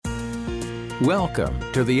Welcome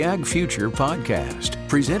to the Ag Future Podcast,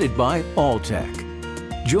 presented by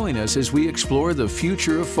Alltech. Join us as we explore the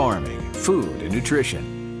future of farming, food, and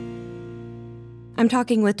nutrition. I'm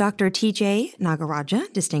talking with Dr. T.J.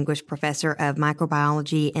 Nagaraja, Distinguished Professor of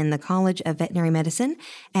Microbiology in the College of Veterinary Medicine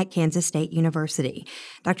at Kansas State University.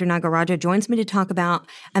 Dr. Nagaraja joins me to talk about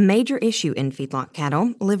a major issue in feedlot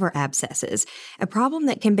cattle, liver abscesses, a problem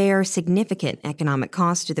that can bear significant economic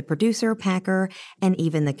cost to the producer, packer, and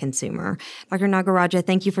even the consumer. Dr. Nagaraja,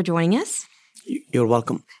 thank you for joining us. You're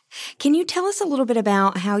welcome. Can you tell us a little bit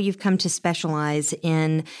about how you've come to specialize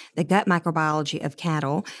in the gut microbiology of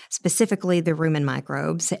cattle, specifically the rumen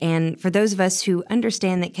microbes? And for those of us who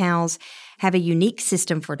understand that cows have a unique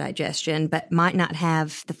system for digestion, but might not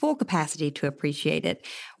have the full capacity to appreciate it,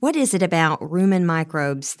 what is it about rumen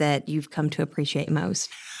microbes that you've come to appreciate most?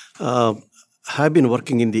 I've been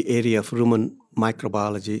working in the area of rumen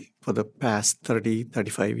microbiology for the past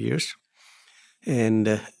 35 years.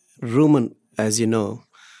 And rumen, as you know,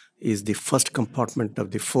 is the first compartment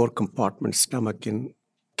of the four-compartment stomach in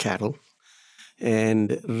cattle. And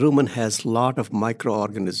rumen has a lot of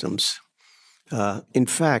microorganisms. In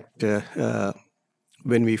fact,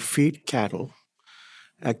 when we feed cattle,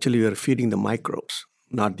 actually we are feeding the microbes,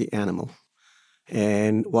 not the animal.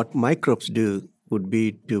 And what microbes do would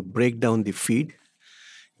be to break down the feed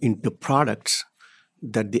into products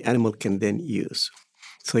that the animal can then use.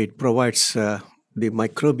 So it provides the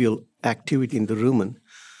microbial activity in the rumen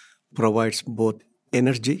provides both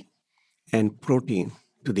energy and protein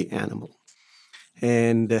to the animal.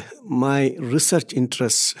 And my research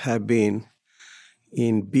interests have been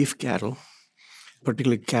in beef cattle,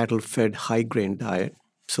 particularly cattle fed high-grain diet.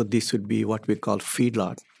 So this would be what we call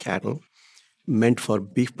feedlot cattle, meant for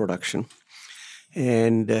beef production.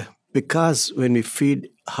 And because when we feed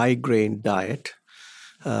high-grain diet,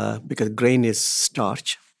 because grain is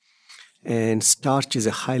starch, and starch is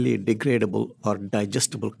a highly degradable or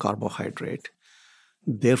digestible carbohydrate.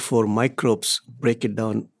 Therefore, microbes break it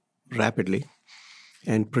down rapidly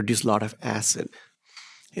and produce a lot of acid.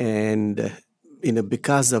 And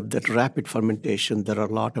because of that rapid fermentation, there are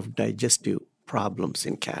a lot of digestive problems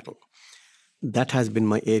in cattle. That has been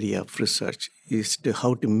my area of research, is to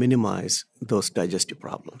how to minimize those digestive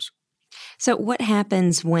problems. So what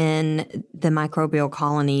happens when the microbial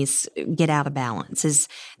colonies get out of balance? Is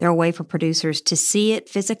there a way for producers to see it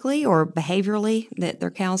physically or behaviorally that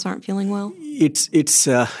their cows aren't feeling well?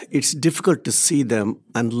 It's difficult to see them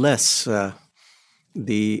unless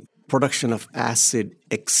the production of acid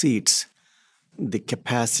exceeds the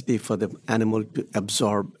capacity for the animal to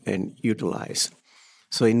absorb and utilize.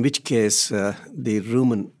 So in which case, the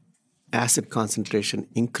rumen acid concentration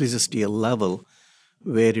increases to a level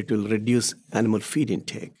where it will reduce animal feed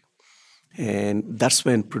intake. And that's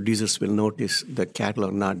when producers will notice the cattle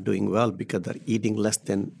are not doing well because they're eating less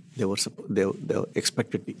than they were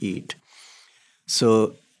expected to eat.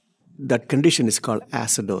 So that condition is called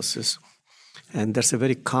acidosis. And that's a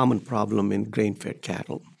very common problem in grain-fed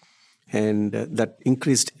cattle. And that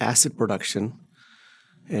increased acid production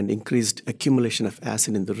and increased accumulation of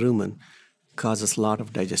acid in the rumen causes a lot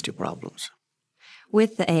of digestive problems.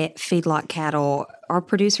 With the feedlot cattle, are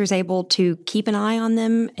producers able to keep an eye on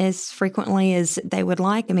them as frequently as they would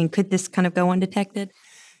like? I mean, could this kind of go undetected?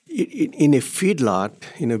 In a feedlot,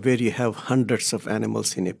 where you have hundreds of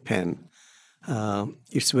animals in a pen,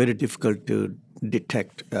 it's very difficult to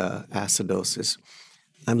detect acidosis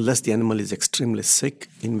unless the animal is extremely sick,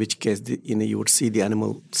 in which case you would see the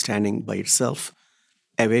animal standing by itself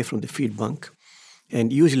away from the feed bunk.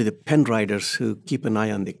 And usually the pen riders who keep an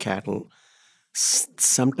eye on the cattle,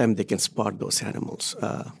 sometimes they can spot those animals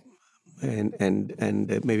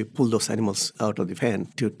and maybe pull those animals out of the pen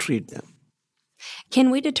to treat them.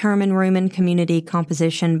 Can we determine rumen community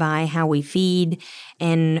composition by how we feed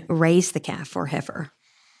and raise the calf or heifer?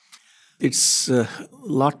 It's a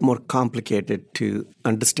lot more complicated to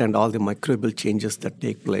understand all the microbial changes that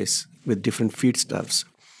take place with different feedstuffs.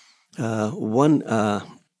 One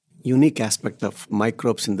unique aspect of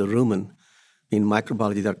microbes in the rumen in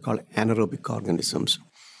microbiology, they're called anaerobic organisms,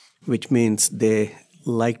 which means they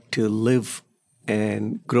like to live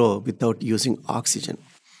and grow without using oxygen.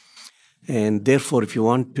 And therefore, if you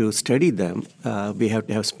want to study them, we have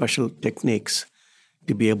to have special techniques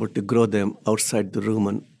to be able to grow them outside the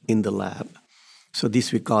rumen in the lab. So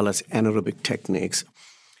this we call as anaerobic techniques.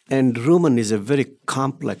 And rumen is a very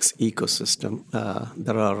complex ecosystem.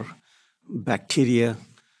 There are bacteria,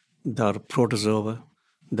 there are protozoa,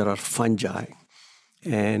 there are fungi.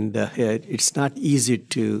 And it's not easy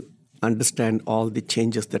to understand all the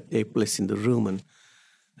changes that take place in the rumen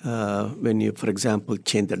when you, for example,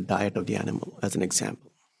 change the diet of the animal, as an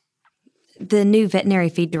example. The new veterinary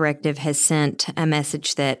feed directive has sent a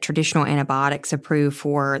message that traditional antibiotics approved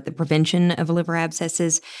for the prevention of liver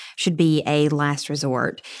abscesses should be a last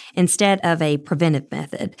resort instead of a preventive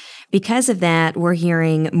method. Because of that, we're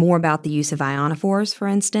hearing more about the use of ionophores, for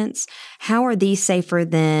instance. How are these safer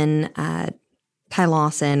than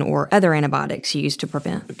Tylosin or other antibiotics used to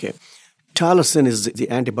prevent? Okay. Tylosin is the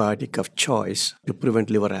antibiotic of choice to prevent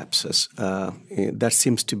liver abscess. That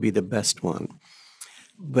seems to be the best one.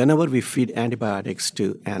 Whenever we feed antibiotics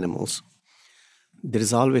to animals, there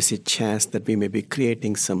is always a chance that we may be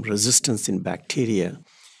creating some resistance in bacteria,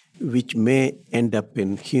 which may end up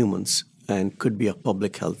in humans and could be a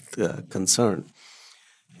public health concern.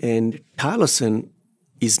 And Tylosin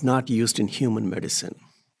is not used in human medicine,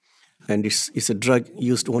 and it's a drug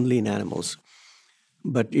used only in animals.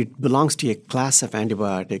 But it belongs to a class of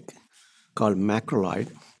antibiotic called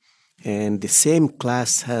macrolide. And the same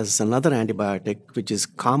class has another antibiotic which is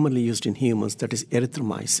commonly used in humans, that is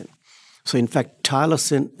erythromycin. So in fact,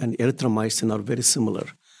 Tylosin and erythromycin are very similar.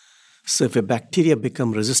 So if a bacteria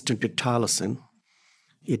becomes resistant to Tylosin,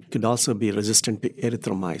 it could also be resistant to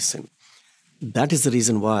erythromycin. That is the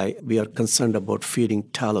reason why we are concerned about feeding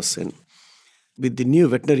Tylosin. With the new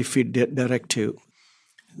veterinary feed directive,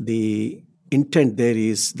 the intent there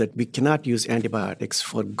is that we cannot use antibiotics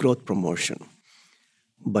for growth promotion.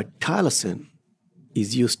 But Tylosin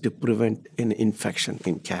is used to prevent an infection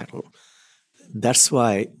in cattle. That's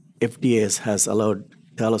why FDA has allowed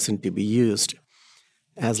Tylosin to be used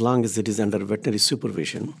as long as it is under veterinary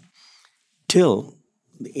supervision, till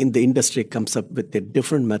the industry comes up with a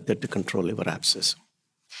different method to control liver abscess.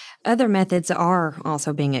 Other methods are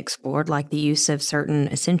also being explored, like the use of certain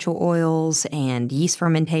essential oils and yeast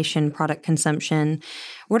fermentation product consumption.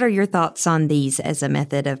 What are your thoughts on these as a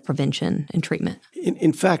method of prevention and treatment?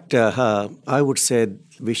 In fact, I would say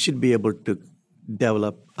we should be able to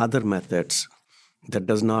develop other methods that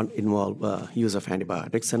does not involve use of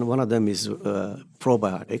antibiotics, and one of them is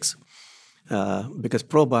probiotics, because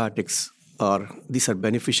probiotics these are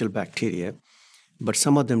beneficial bacteria, but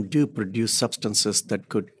some of them do produce substances that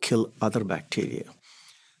could kill other bacteria.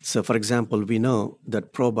 So, for example, we know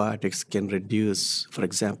that probiotics can reduce, for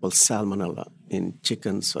example, salmonella in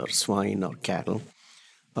chickens or swine or cattle,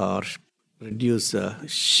 or reduce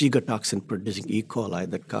Shiga toxin-producing E. coli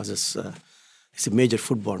that causes, it's a major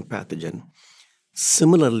foodborne pathogen.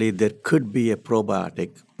 Similarly, there could be a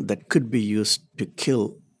probiotic that could be used to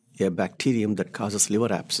kill a bacterium that causes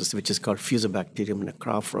liver abscess, which is called Fusobacterium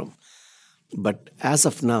necrophorum. But as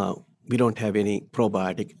of now, we don't have any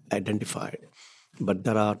probiotic identified. But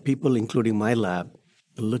there are people, including my lab,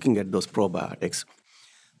 looking at those probiotics.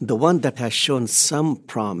 The one that has shown some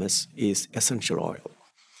promise is essential oil.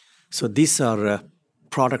 So these are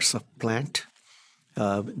products of plant.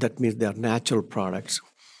 That means they are natural products.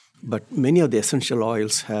 But many of the essential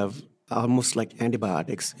oils have almost like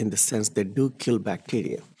antibiotics in the sense they do kill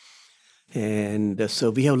bacteria. And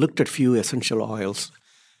so we have looked at few essential oils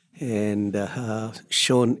and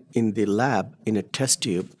shown in the lab in a test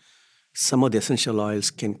tube, some of the essential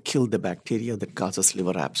oils can kill the bacteria that causes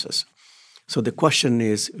liver abscess. So the question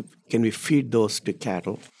is, can we feed those to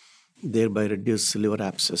cattle, thereby reduce liver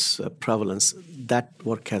abscess prevalence? That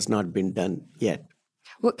work has not been done yet.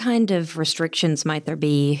 What kind of restrictions might there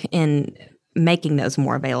be in making those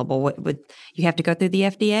more available? Would you have to go through the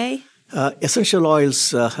FDA? Essential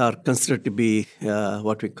oils are considered to be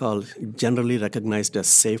what we call generally recognized as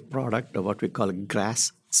safe product, or what we call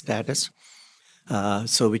GRAS status.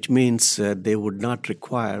 So which means they would not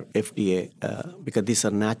require FDA because these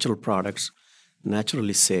are natural products,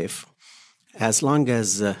 naturally safe. As long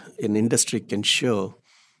as an industry can show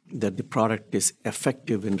that the product is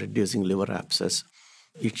effective in reducing liver abscess,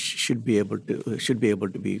 it should be able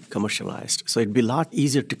to be commercialized. So it'd be a lot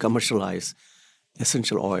easier to commercialize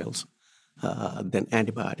essential oils than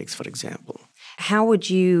antibiotics, for example. How would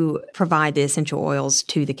you provide the essential oils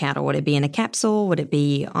to the cattle? Would it be in a capsule? Would it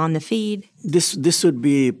be on the feed? This would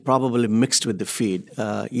be probably mixed with the feed.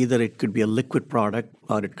 Either it could be a liquid product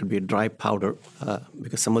or it could be a dry powder,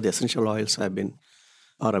 because some of the essential oils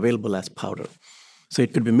are available as powder. So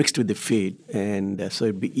it could be mixed with the feed, and so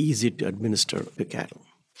it'd be easy to administer to cattle.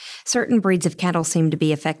 Certain breeds of cattle seem to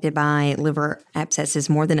be affected by liver abscesses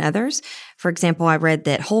more than others. For example, I read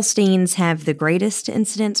that Holsteins have the greatest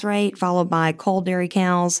incidence rate, followed by cull dairy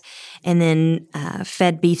cows, and then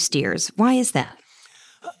fed beef steers. Why is that?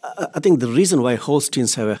 I think the reason why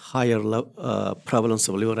Holsteins have a higher prevalence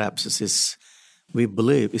of liver abscesses, we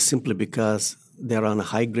believe, is simply because they're on a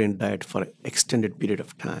high-grain diet for an extended period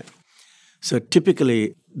of time. So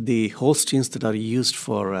typically, the Holsteins that are used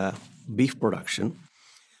for beef production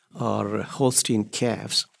are Holstein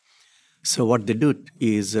calves. So what they do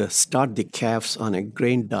is start the calves on a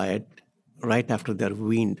grain diet right after they're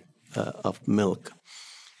weaned of milk.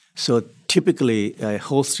 So typically, a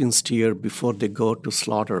Holstein steer before they go to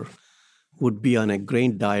slaughter would be on a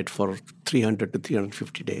grain diet for 300 to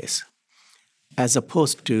 350 days, as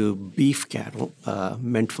opposed to beef cattle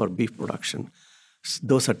meant for beef production.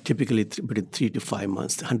 Those are typically between 3 to 5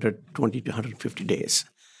 months, 120 to 150 days.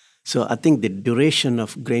 So I think the duration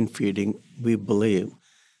of grain feeding, we believe,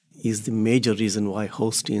 is the major reason why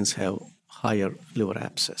Holsteins have higher liver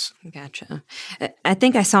abscess. Gotcha. I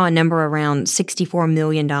think I saw a number around $64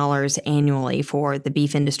 million annually for the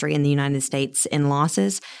beef industry in the United States in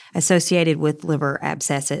losses associated with liver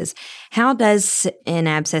abscesses. How does an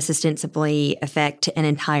abscess ostensibly affect an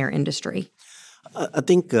entire industry? I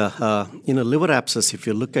think, liver abscess, if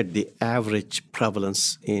you look at the average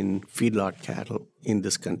prevalence in feedlot cattle in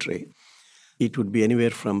this country, it would be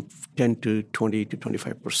anywhere from 10 to 20 to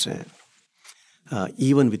 25%,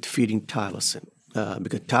 even with feeding tylosin,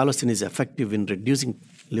 because tylosin is effective in reducing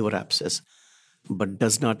liver abscess, but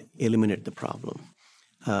does not eliminate the problem.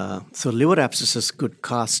 So liver abscesses could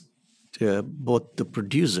cost both the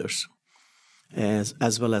producers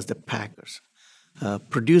as well as the packers.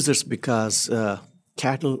 Producers, because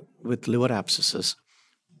cattle with liver abscesses,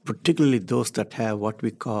 particularly those that have what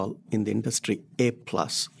we call in the industry A+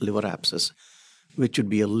 liver abscess, which would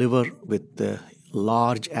be a liver with a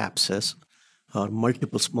large abscess or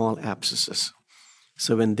multiple small abscesses.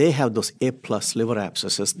 So when they have those A+ liver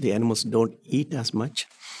abscesses, the animals don't eat as much,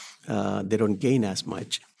 they don't gain as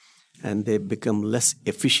much, and they become less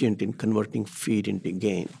efficient in converting feed into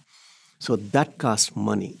gain. So that costs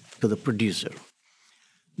money to the producer.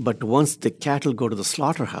 But once the cattle go to the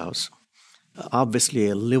slaughterhouse, obviously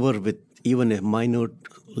a liver with even a minute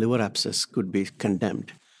liver abscess could be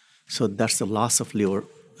condemned. So that's the loss of liver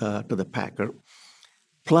to the packer.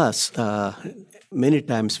 Plus, many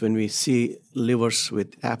times when we see livers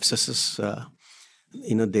with abscesses,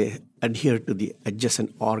 they adhere to the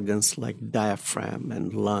adjacent organs like diaphragm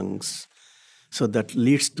and lungs. So that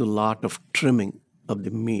leads to a lot of trimming of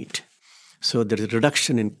the meat. So there is a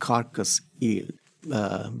reduction in carcass yield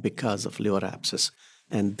because of liver abscess,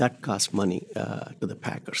 and that costs money to the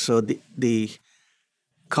packer. So the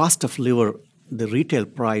cost of liver, the retail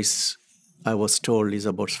price, I was told, is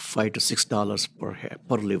about $5 to $6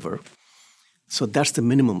 per liver. So that's the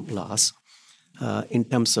minimum loss. In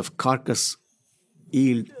terms of carcass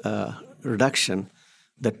yield reduction,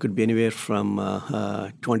 that could be anywhere from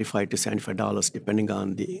 $25 to $75, depending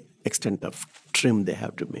on the extent of trim they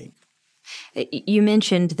have to make. You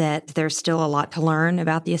mentioned that there's still a lot to learn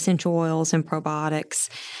about the essential oils and probiotics.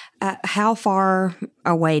 How far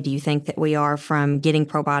away do you think that we are from getting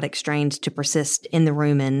probiotic strains to persist in the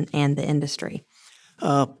rumen and the industry?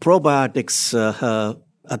 Probiotics,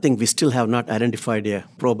 I think we still have not identified a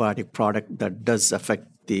probiotic product that does affect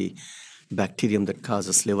the bacterium that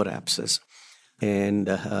causes liver abscess. And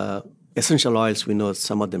essential oils, we know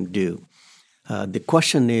some of them do. The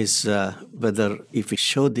question is whether if we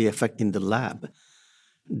show the effect in the lab,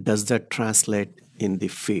 does that translate in the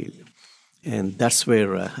field? And that's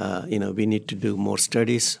where we need to do more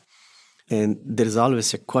studies. And there is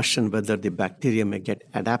always a question whether the bacteria may get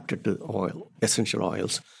adapted to essential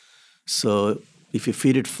oils. So if you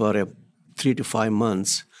feed it for 3 to 5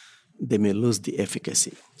 months, they may lose the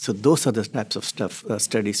efficacy. So those are the types of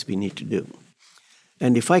studies we need to do.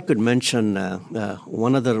 And if I could mention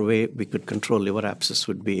one other way we could control liver abscess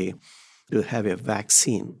would be to have a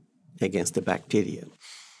vaccine against the bacteria.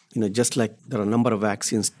 Just like there are a number of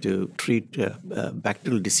vaccines to treat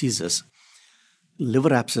bacterial diseases,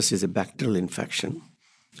 liver abscess is a bacterial infection,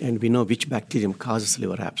 and we know which bacterium causes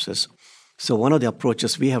liver abscess. So one of the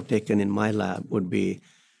approaches we have taken in my lab would be,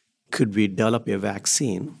 could we develop a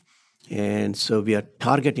vaccine? And so we are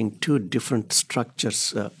targeting 2 different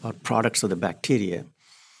structures or products of the bacteria.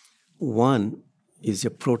 One is a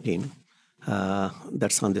protein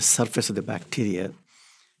that's on the surface of the bacteria,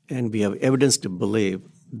 and we have evidence to believe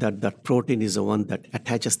that that protein is the one that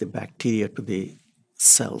attaches the bacteria to the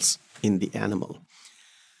cells in the animal.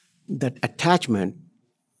 That attachment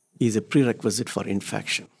is a prerequisite for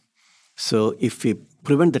infection. So if we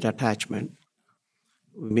prevent that attachment,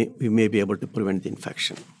 we may be able to prevent the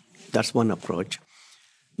infection. That's one approach.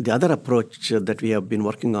 The other approach that we have been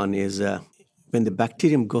working on is when the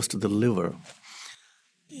bacterium goes to the liver.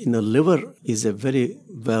 Liver is a very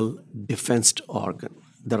well defensed organ.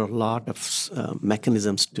 There are a lot of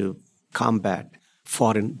mechanisms to combat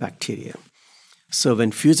foreign bacteria. So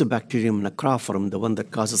when Fusobacterium necrophorum, the one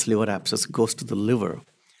that causes liver abscess, goes to the liver,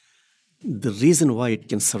 the reason why it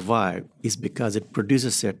can survive is because it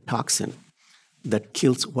produces a toxin that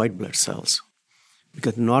kills white blood cells.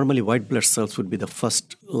 Because normally white blood cells would be the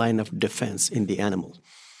first line of defense in the animal.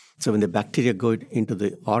 So when the bacteria go into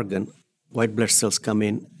the organ, white blood cells come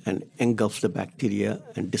in and engulf the bacteria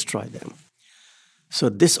and destroy them. So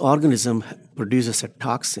this organism produces a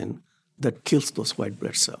toxin that kills those white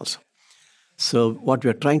blood cells. So what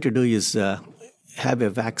we're trying to do is have a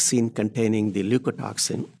vaccine containing the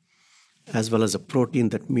leukotoxin as well as a protein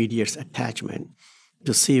that mediates attachment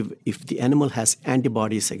to see if the animal has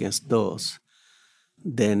antibodies against those.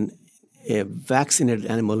 Then a vaccinated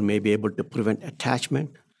animal may be able to prevent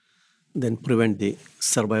attachment, then prevent the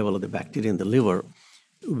survival of the bacteria in the liver,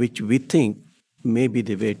 which we think may be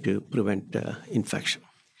the way to prevent infection.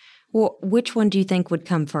 Well, which one do you think would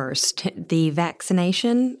come first? The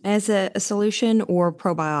vaccination as a solution or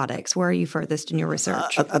probiotics? Where are you furthest in your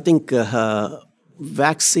research? I think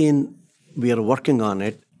vaccine, we are working on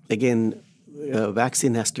it. Again,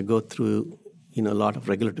 vaccine has to go through a lot of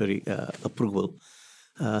regulatory approval.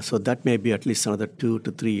 So that may be at least another 2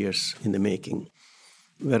 to 3 years in the making.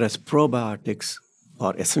 Whereas probiotics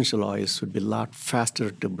or essential oils would be a lot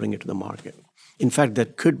faster to bring it to the market. In fact, there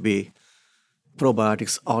could be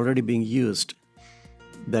probiotics already being used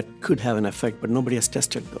that could have an effect, but nobody has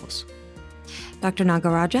tested those. Dr.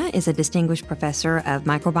 Nagaraja is a distinguished professor of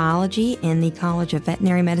microbiology in the College of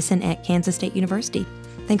Veterinary Medicine at Kansas State University.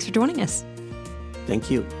 Thanks for joining us.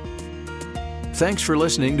 Thank you. Thanks for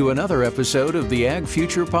listening to another episode of the Ag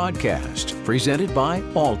Future Podcast, presented by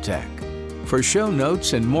Alltech. For show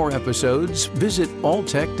notes and more episodes, visit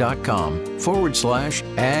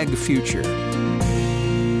alltech.com/agfuture.